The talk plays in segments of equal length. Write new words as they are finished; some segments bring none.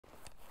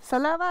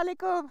Salam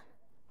alaikum.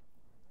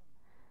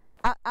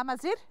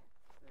 Amazigh?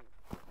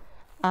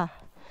 Ah.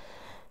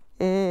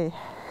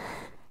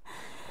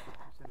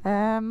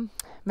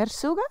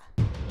 Mersuga?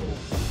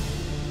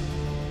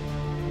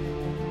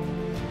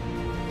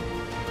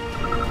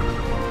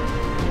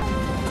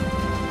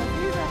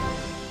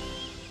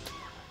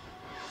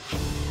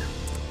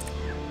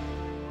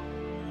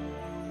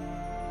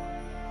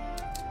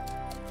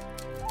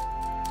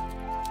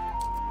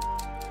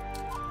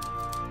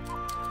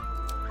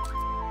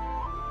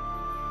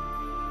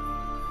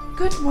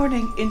 Good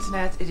morning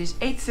internet, it is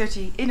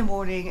 8:30 in the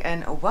morning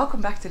and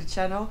welcome back to the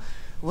channel.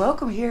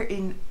 Welcome here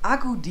in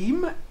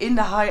Agadir in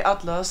the High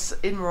Atlas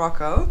in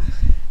Morocco.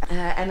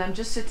 And I'm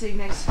just sitting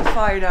next to the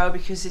fire now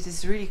because it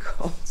is really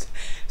cold.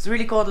 It was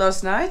really cold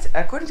last night.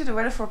 According to the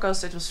weather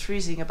forecast it was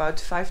freezing about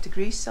 5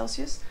 degrees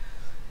Celsius.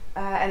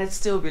 And it's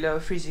still below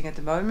freezing at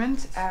the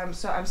moment.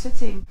 So I'm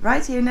sitting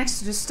right here next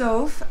to the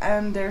stove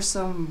and there's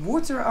some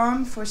water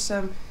on for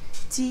some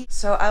tea.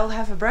 So I'll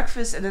have a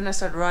breakfast and then I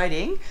start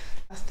riding.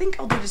 I think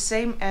I'll do the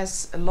same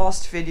as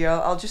last video.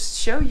 I'll just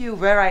show you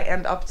where I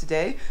end up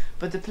today.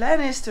 But the plan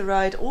is to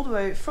ride all the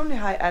way from the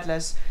High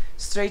Atlas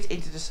straight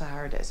into the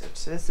Sahara Desert.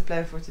 So that's the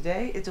plan for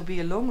today. It'll be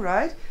a long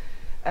ride.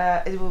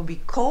 It will be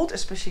cold,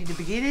 especially in the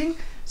beginning.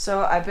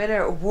 So I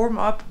better warm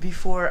up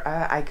before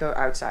I go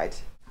outside.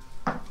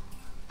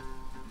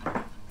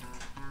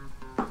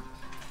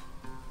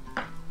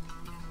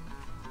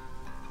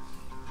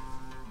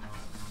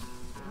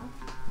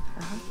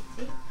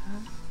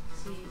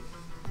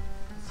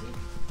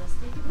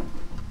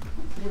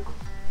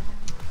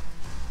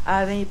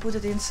 Then you put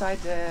it inside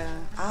the...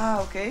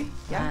 okay.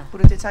 Yeah,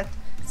 put it inside.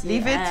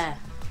 Leave it.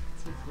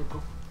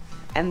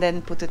 And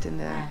then put it in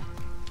the...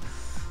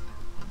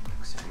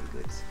 Looks very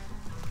good.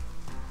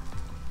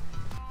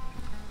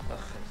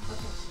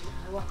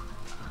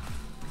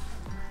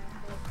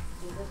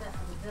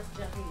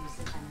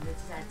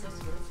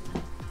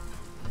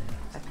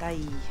 Atay.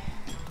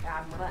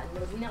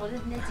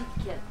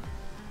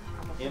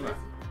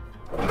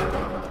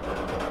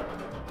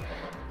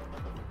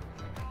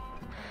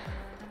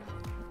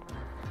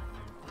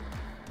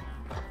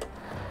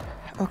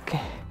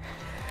 Okay.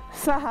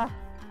 Saha.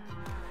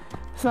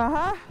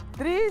 Saha.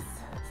 Dries.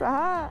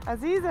 Saha.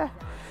 Aziza.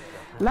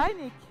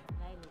 Leinik.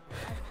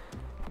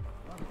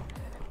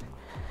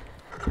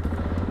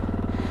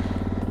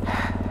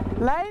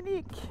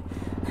 Leinik.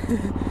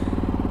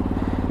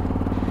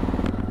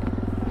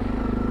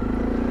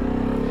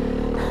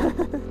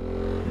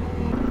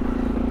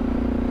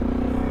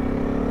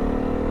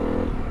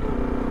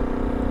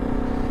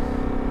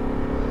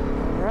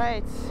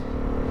 Right.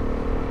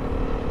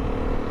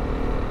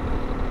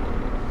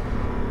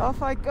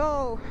 Off I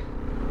go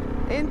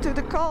into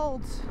the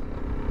cold.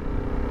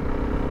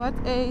 What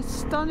a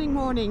stunning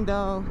morning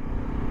though.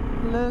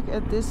 Look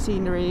at this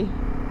scenery.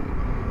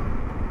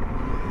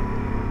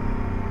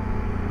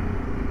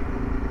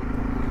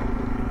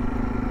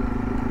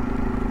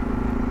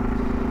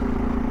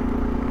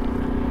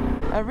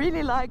 I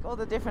really like all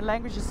the different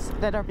languages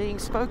that are being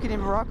spoken in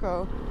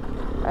Morocco.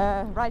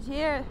 Right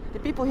here, the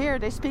people here,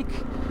 they speak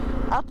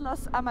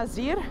Atlas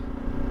Amazigh.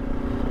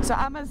 So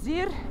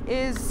Amazigh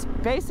is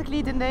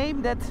basically the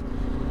name that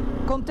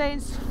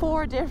contains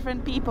 4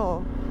 different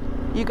people.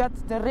 You got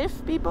the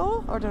Rif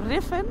people, or the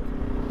Riffen.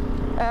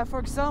 For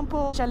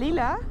example,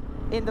 Shalila,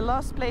 in the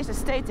last place I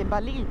stayed in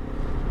Bali,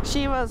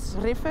 she was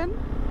Riffen.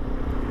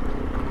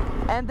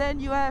 And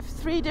then you have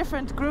 3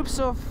 different groups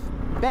of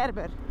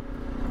Berber.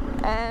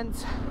 And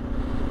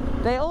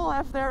they all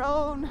have their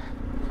own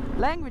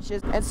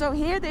languages. And so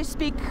here they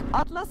speak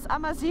Atlas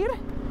Amazigh.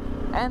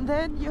 And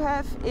then you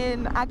have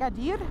in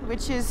Agadir,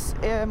 which is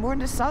more in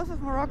the south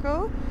of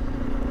Morocco,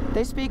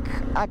 they speak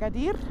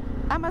Agadir,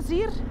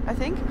 Amazigh, I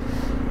think.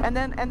 And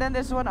then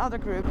there's one other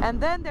group.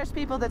 And then there's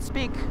people that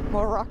speak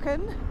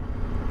Moroccan,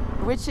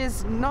 which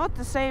is not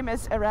the same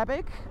as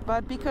Arabic,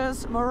 but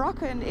because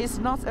Moroccan is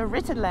not a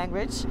written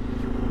language,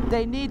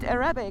 they need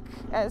Arabic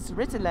as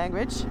written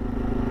language.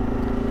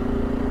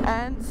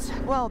 And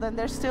well, then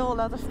there's still a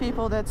lot of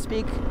people that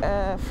speak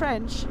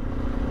French,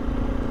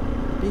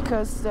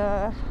 because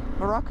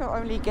Morocco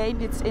only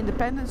gained its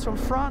independence from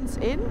France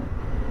in,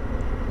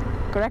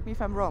 correct me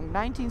if I'm wrong,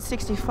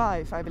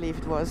 1965 I believe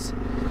it was.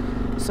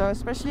 So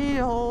especially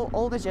the whole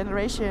older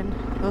generation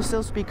will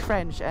still speak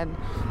French, and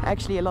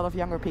actually a lot of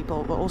younger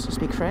people will also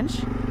speak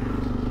French.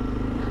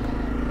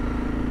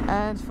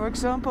 And for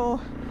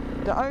example,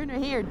 the owner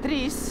here,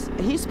 Dries,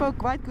 he spoke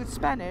quite good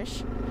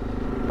Spanish,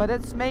 but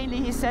that's mainly,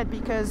 he said,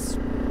 because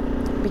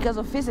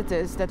of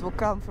visitors that will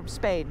come from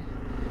Spain.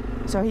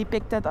 So he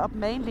picked that up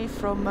mainly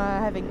from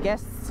having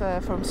guests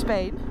from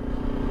Spain.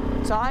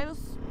 So I was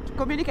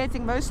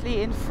communicating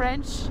mostly in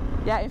French,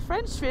 in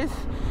French with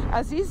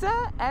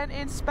Aziza and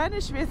in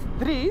Spanish with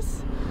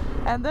Dries.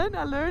 And then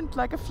I learned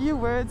like a few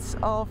words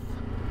of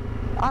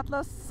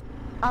Atlas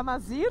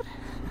Amazigh.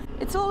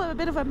 It's all a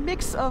bit of a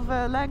mix of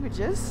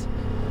languages,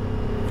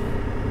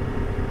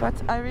 but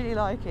I really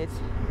like it.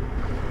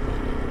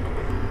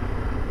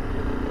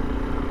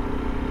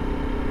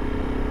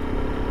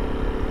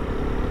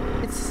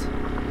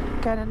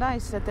 kind of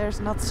nice that there's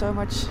not so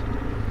much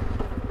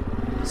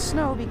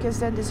snow, because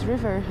then this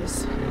river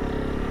is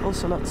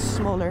also a lot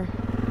smaller.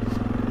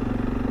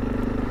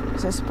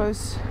 So I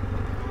suppose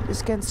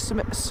this can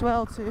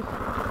swell to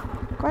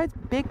quite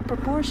big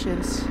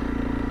proportions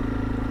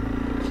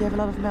if you have a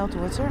lot of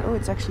meltwater. Oh,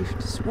 it's actually,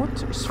 this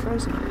water is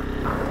frozen.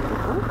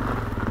 Oh.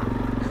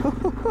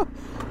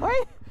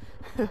 Oi!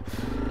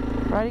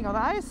 Riding on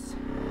ice.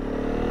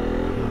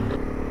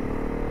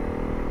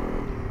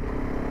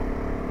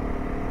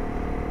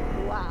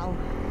 Wow.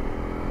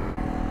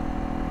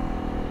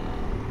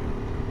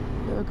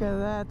 Look at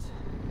that.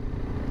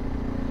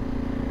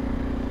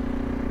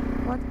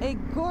 What a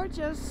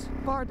gorgeous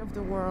part of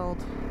the world.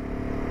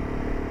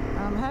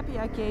 I'm happy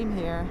I came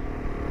here.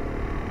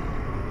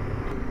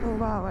 Oh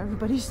wow,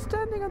 everybody's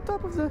standing on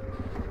top of the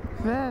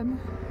van.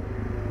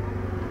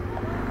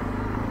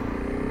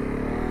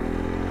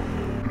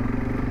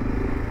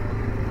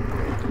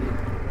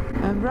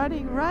 I'm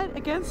riding right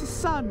against the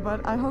sun,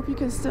 but I hope you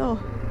can still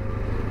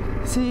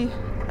see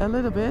a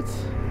little bit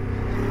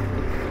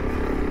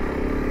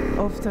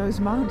of those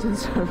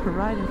mountains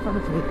right in front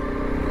of me.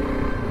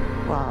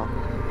 Wow.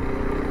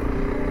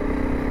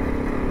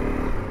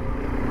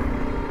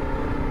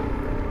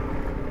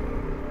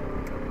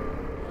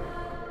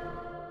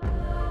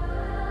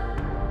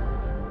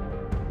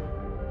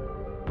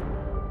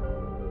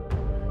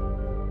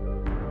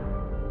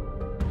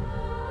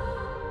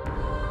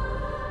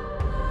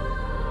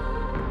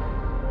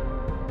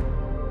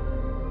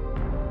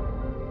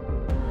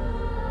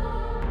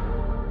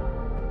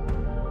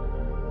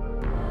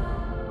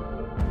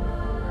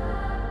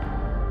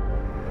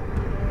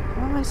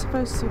 How am I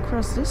supposed to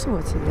cross this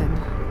water then?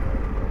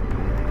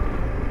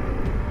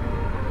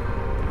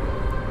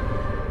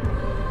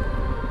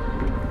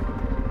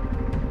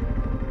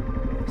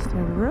 Is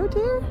there a road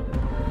here?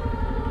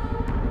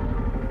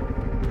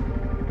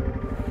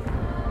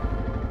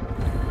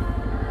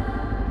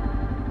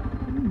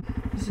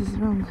 This is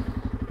wrong.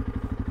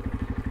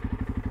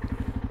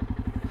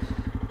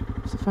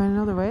 Have to find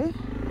another way.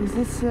 Is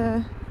this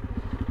this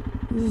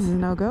is a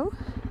no-go?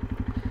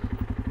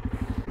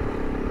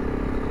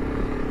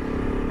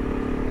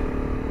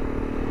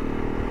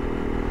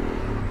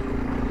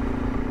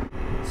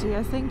 See,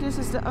 I think this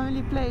is the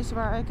only place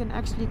where I can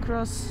actually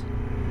cross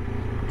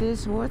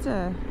this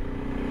water.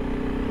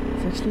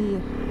 It's actually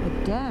a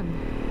dam.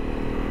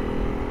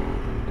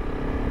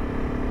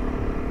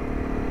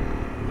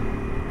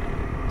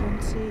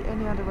 Don't see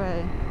any other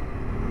way.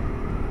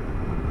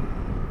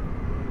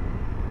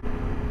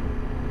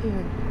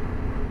 Here.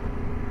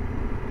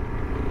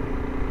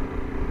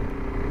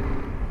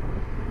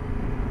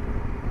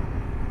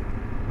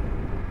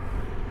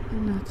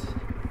 Not.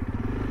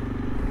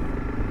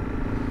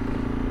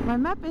 My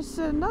map is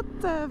not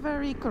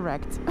very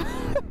correct.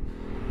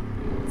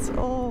 It's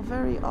all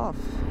very off.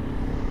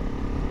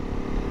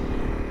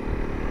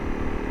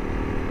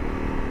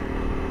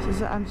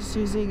 So I'm just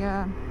using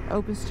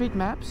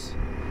OpenStreetMaps.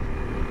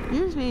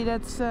 Usually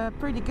that's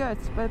pretty good,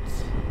 but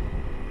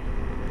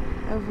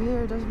over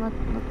here it does not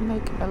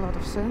make a lot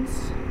of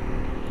sense.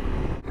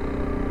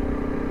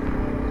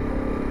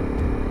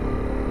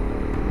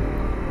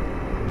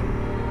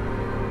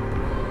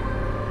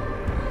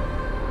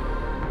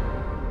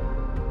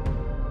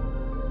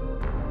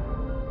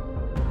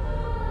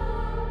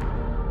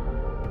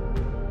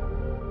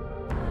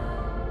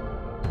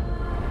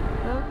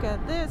 Look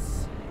at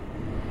this.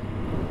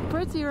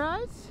 Pretty,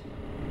 right?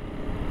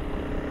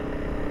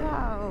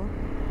 Wow.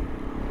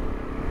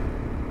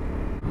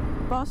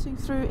 Passing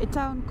through a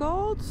town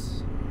called...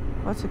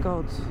 What's it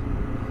called?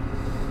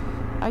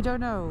 I don't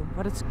know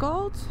what it's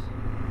called.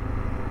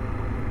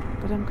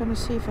 But I'm gonna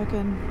see if I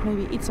can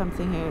maybe eat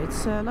something here.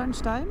 It's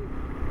lunchtime.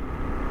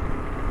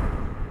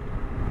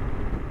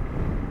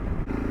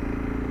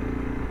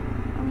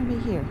 Or maybe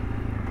here.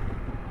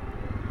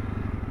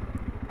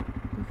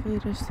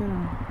 Buffet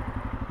restaurant.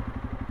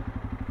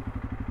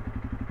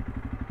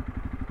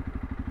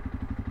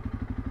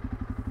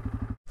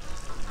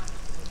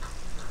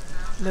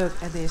 Look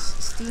at this,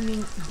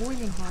 steaming,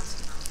 boiling hot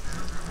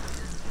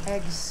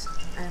eggs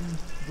and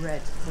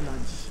bread for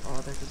lunch.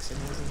 Oh, that looks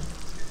amazing.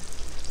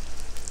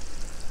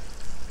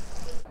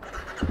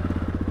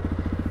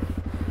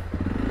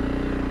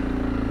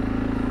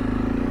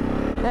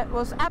 That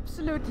was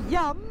absolute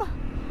yum.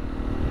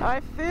 I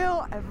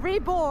feel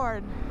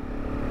reborn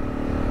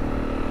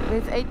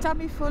with a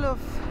tummy full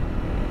of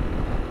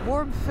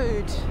warm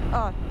food.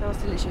 Oh, that was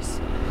delicious.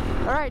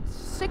 All right,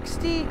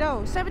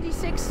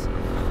 76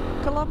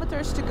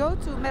 kilometers to go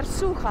to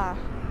Amazigh.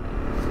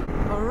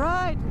 All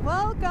right,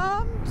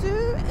 welcome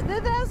to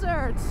the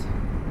desert.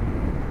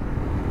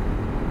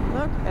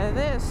 Look at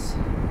this.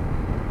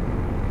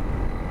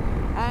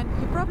 And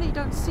you probably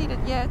don't see it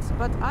yet,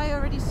 but I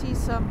already see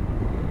some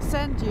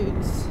sand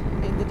dunes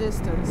in the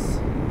distance.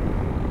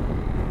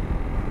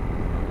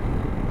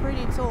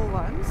 Pretty tall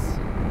ones.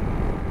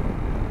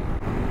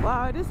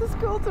 Wow, this is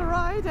cool to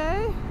ride,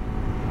 eh?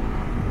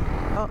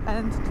 Oh,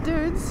 and the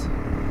dunes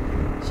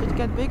should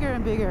get bigger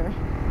and bigger.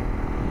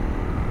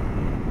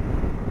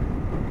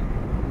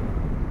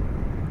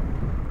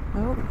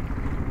 Oh.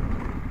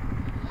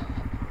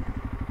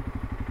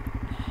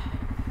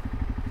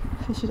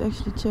 I should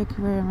actually check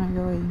where am I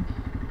going.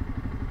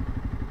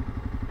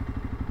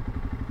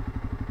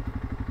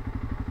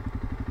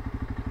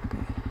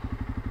 Okay.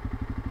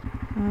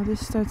 Now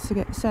this starts to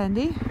get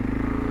sandy.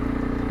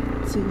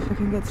 Let's see if I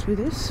can get through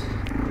this.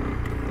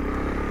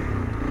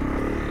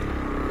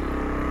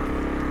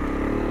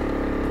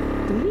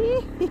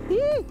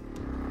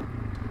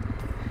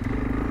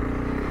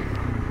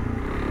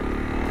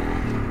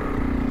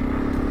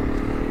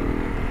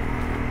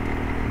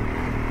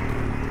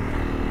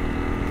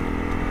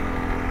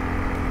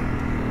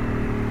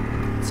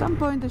 At some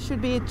point there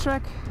should be a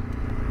track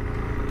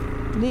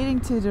leading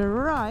to the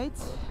right.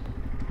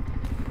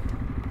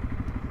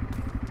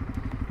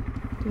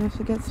 Do I have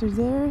to get through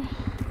there?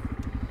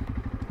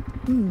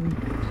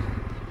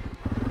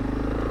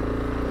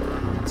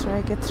 I'll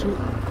try to get through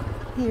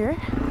here.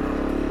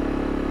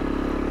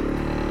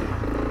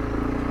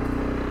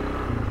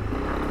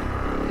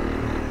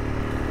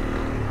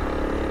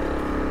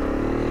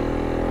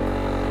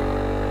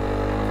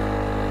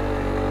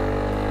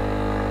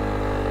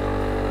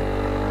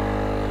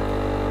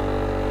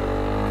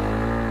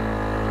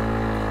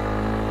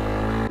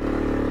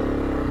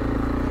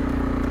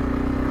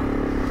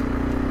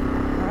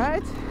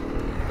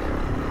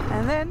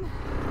 And then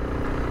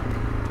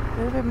a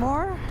little bit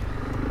more.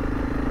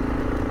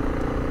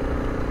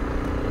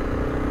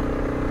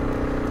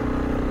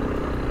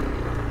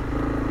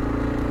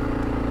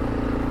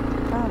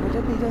 Ah, would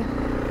that be the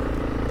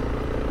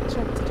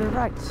track to the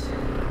right?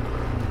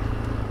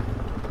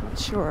 Not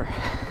sure.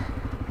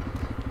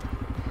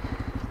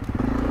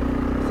 I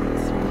think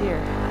it's through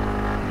here.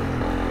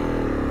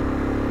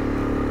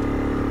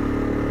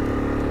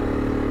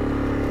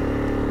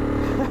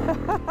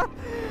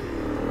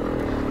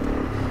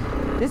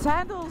 This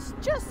handle's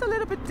just a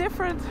little bit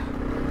different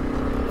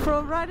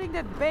from riding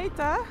that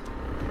Beta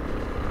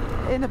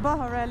in the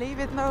Baja Rally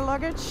with no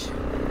luggage.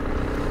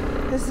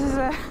 This is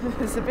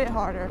it's a bit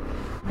harder.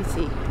 Let me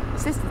see.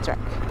 Is this the track?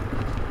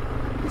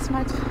 This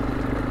might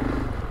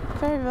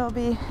very well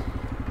be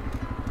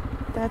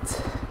that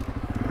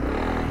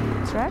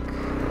track.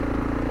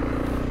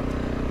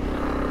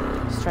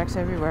 There's tracks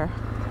everywhere.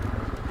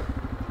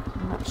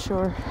 I'm not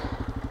sure.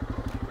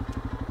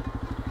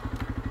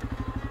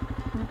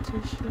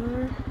 Too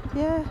sure.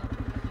 Yeah,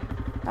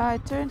 I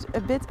turned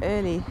a bit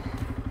early.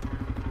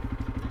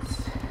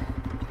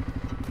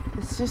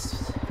 It's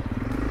just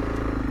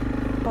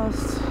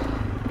past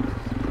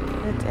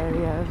that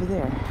area over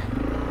there.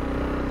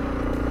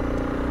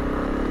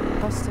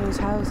 Past those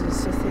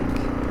houses, I think.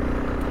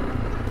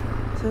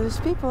 So there's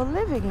people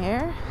living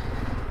here.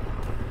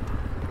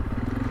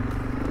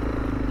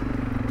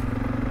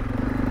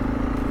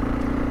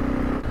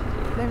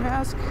 Let me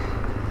ask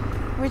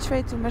which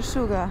way to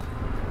Mersuga.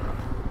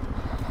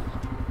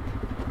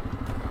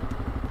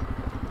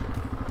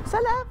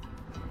 Salam.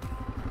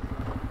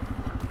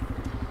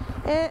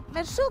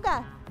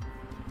 Mersuga.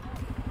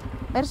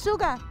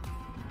 Mersuga.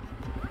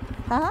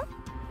 Huh?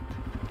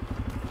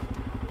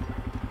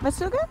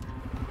 Mersuga?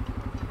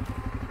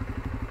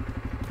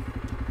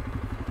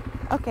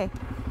 Okay.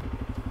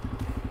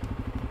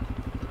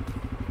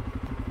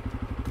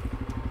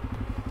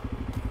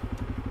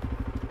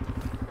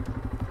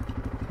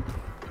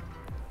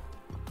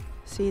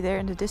 See, there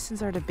in the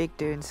distance are the big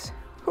dunes.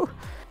 Whew.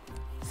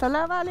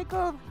 Salam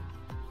alaikum.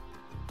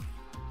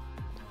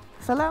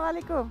 Salam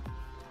alaikum.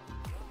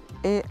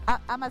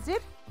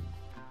 Amazigh?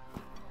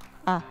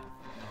 Ah.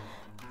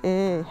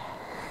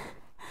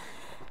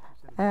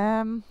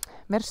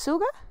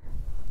 Mersuga?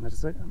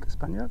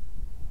 ¿Español?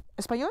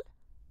 ¿Español?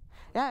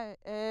 Ya,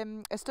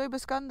 estoy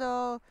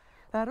buscando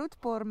la ruta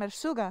por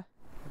Mersuga.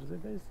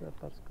 Mersuga es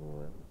parce que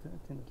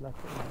tienes la...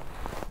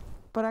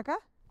 ¿Por acá?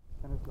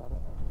 Tienes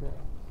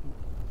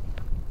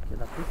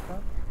la pista,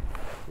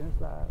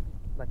 tienes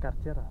la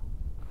carretera.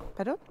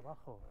 ¿Perdón?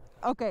 Abajo.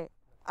 Ok,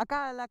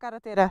 acá la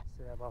carretera.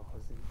 Sí, abajo,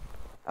 sí.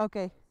 Ok.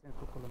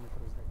 5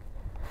 kilómetros de aquí.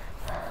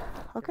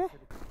 Ok.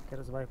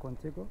 ¿Quieres ir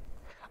contigo?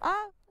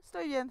 Ah,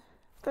 estoy bien,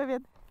 estoy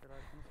bien.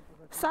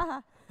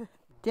 Saha,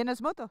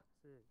 ¿tienes moto?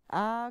 Sí.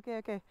 Ah, ok,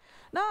 ok.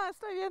 No,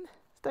 estoy bien,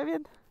 estoy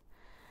bien.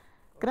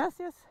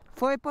 Gracias.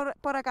 Fue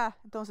por acá,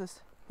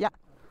 entonces. Ya.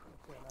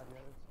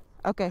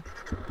 Ok.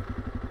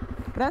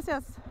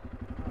 Gracias.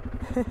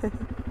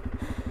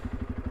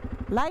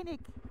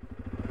 Leinik.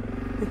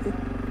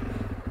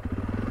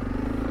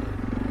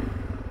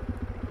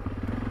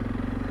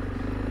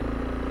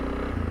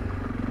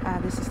 Ah,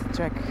 this is the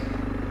track.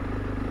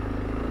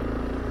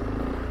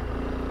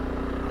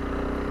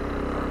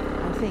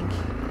 I think.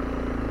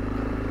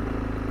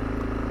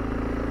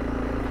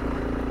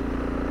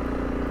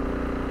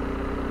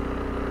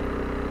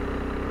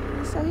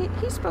 So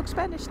he spoke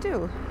Spanish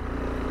too.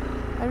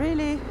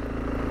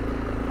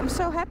 I'm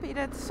so happy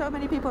that so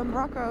many people in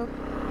Morocco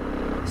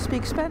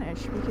speak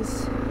Spanish,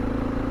 because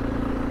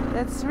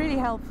that's really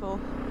helpful.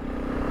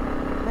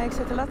 Makes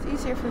it a lot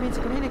easier for me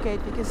to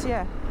communicate, because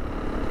yeah,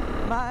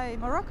 my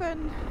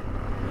Moroccan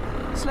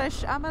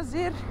 /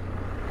 Amazigh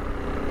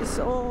is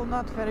all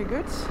not very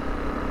good.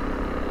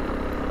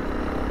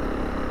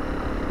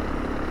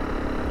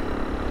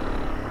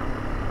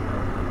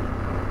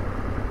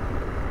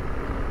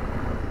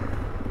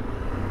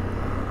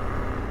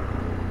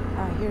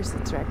 here's the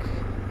track,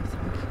 I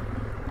think.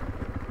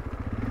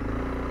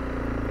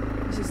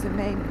 This is the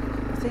main,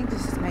 I think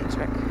this is the main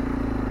track.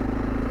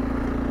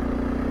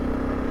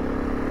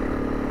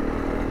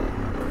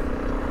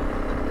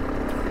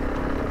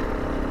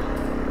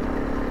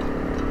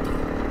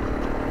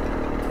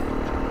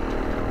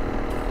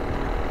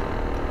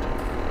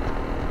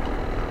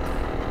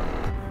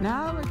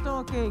 Now we're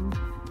talking.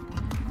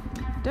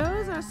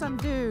 Those are some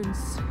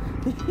dunes.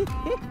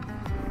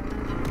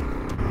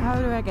 How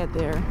do I get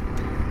there?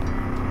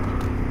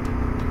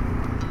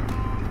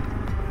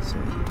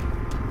 Sorry.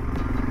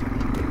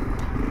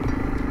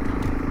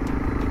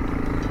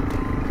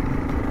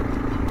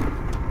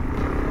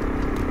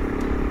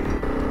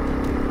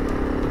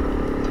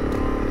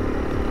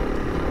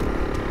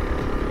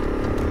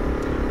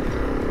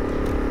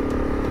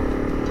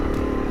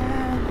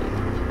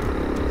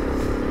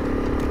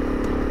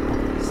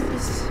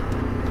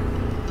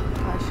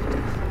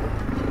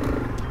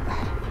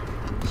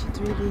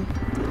 Really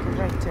take a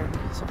right turn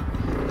somewhere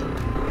here.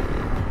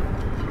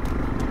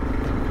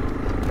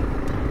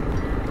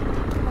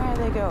 Where are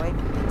they going?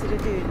 Into the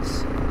dunes.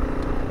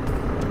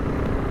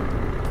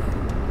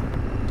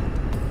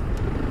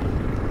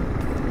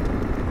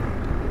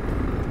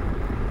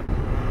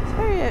 It's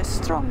very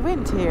strong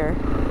wind here.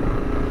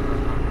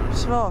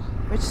 So,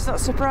 which is not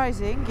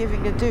surprising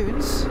given the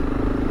dunes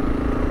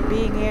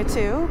being here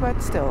too,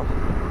 but still.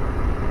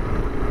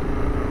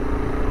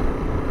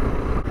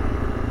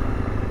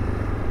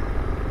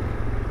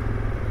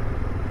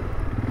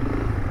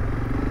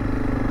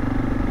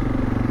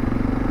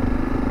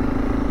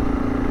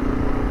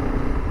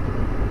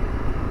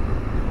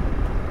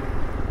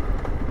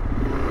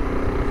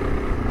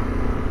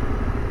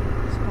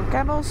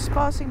 Camels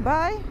passing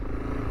by.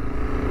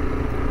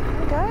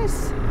 Hey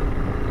guys.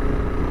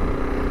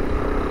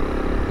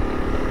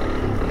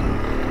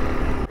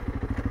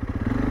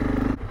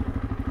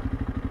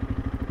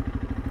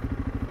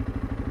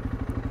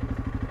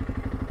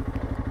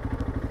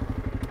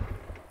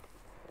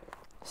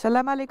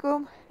 Salam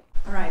alaikum.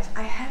 Alright,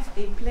 I have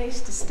a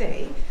place to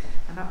stay,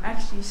 and I'm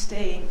actually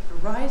staying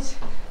right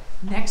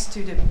next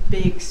to the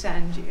big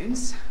sand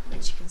dunes,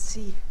 which you can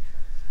see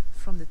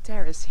from the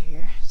terrace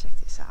here. Check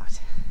this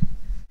out.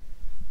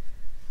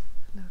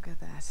 Look at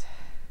that.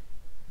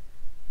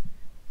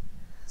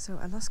 So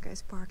Alaska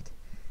is parked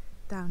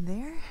down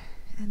there,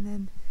 and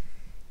then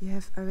you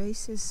have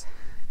oasis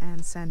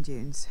and sand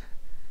dunes.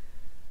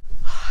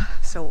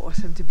 So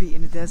awesome to be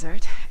in the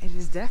desert. It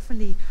is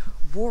definitely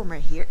warmer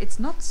here. It's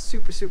not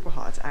super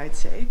hot, I'd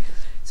say.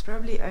 It's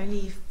probably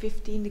only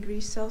 15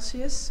 degrees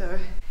Celsius, so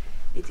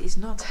it is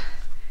not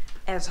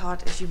as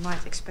hot as you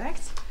might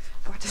expect,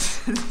 but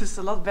it's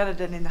a lot better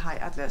than in the High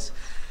Atlas.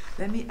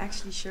 Let me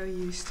actually show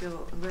you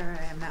still where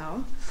I am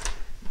now,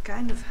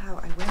 kind of how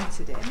I went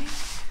today.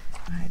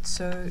 Alright,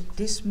 so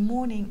this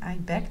morning I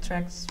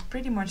backtracked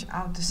pretty much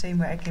out the same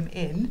way I came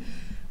in.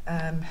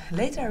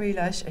 Later I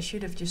realized I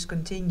should have just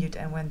continued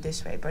and went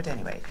this way, but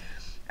anyway,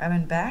 I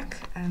went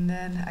back and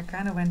then I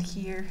kind of went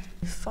here.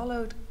 I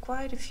followed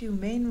quite a few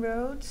main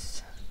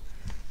roads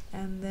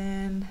and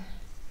then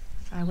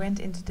I went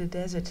into the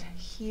desert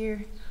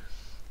here,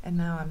 and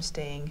now I'm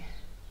staying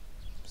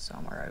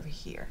somewhere over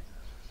here,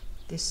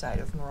 this side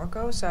of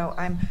Morocco. So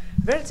I'm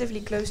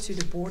relatively close to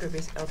the border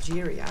with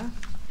Algeria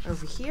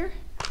over here.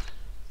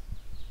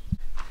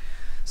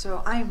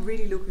 So I'm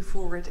really looking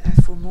forward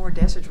for more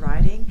desert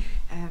riding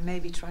and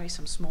maybe try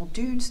some small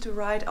dunes to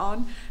ride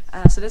on.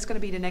 So that's going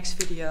to be the next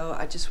video.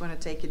 I just want to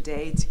take a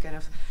day to kind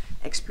of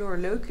explore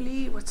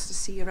locally what's to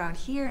see around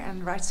here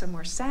and ride some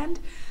more sand.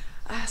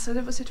 So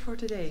that was it for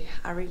today.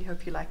 I really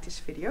hope you liked this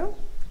video.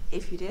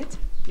 If you did,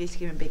 please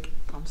give me a big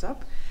thumbs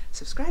up,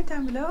 subscribe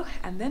down below,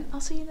 and then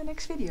I'll see you in the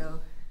next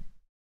video.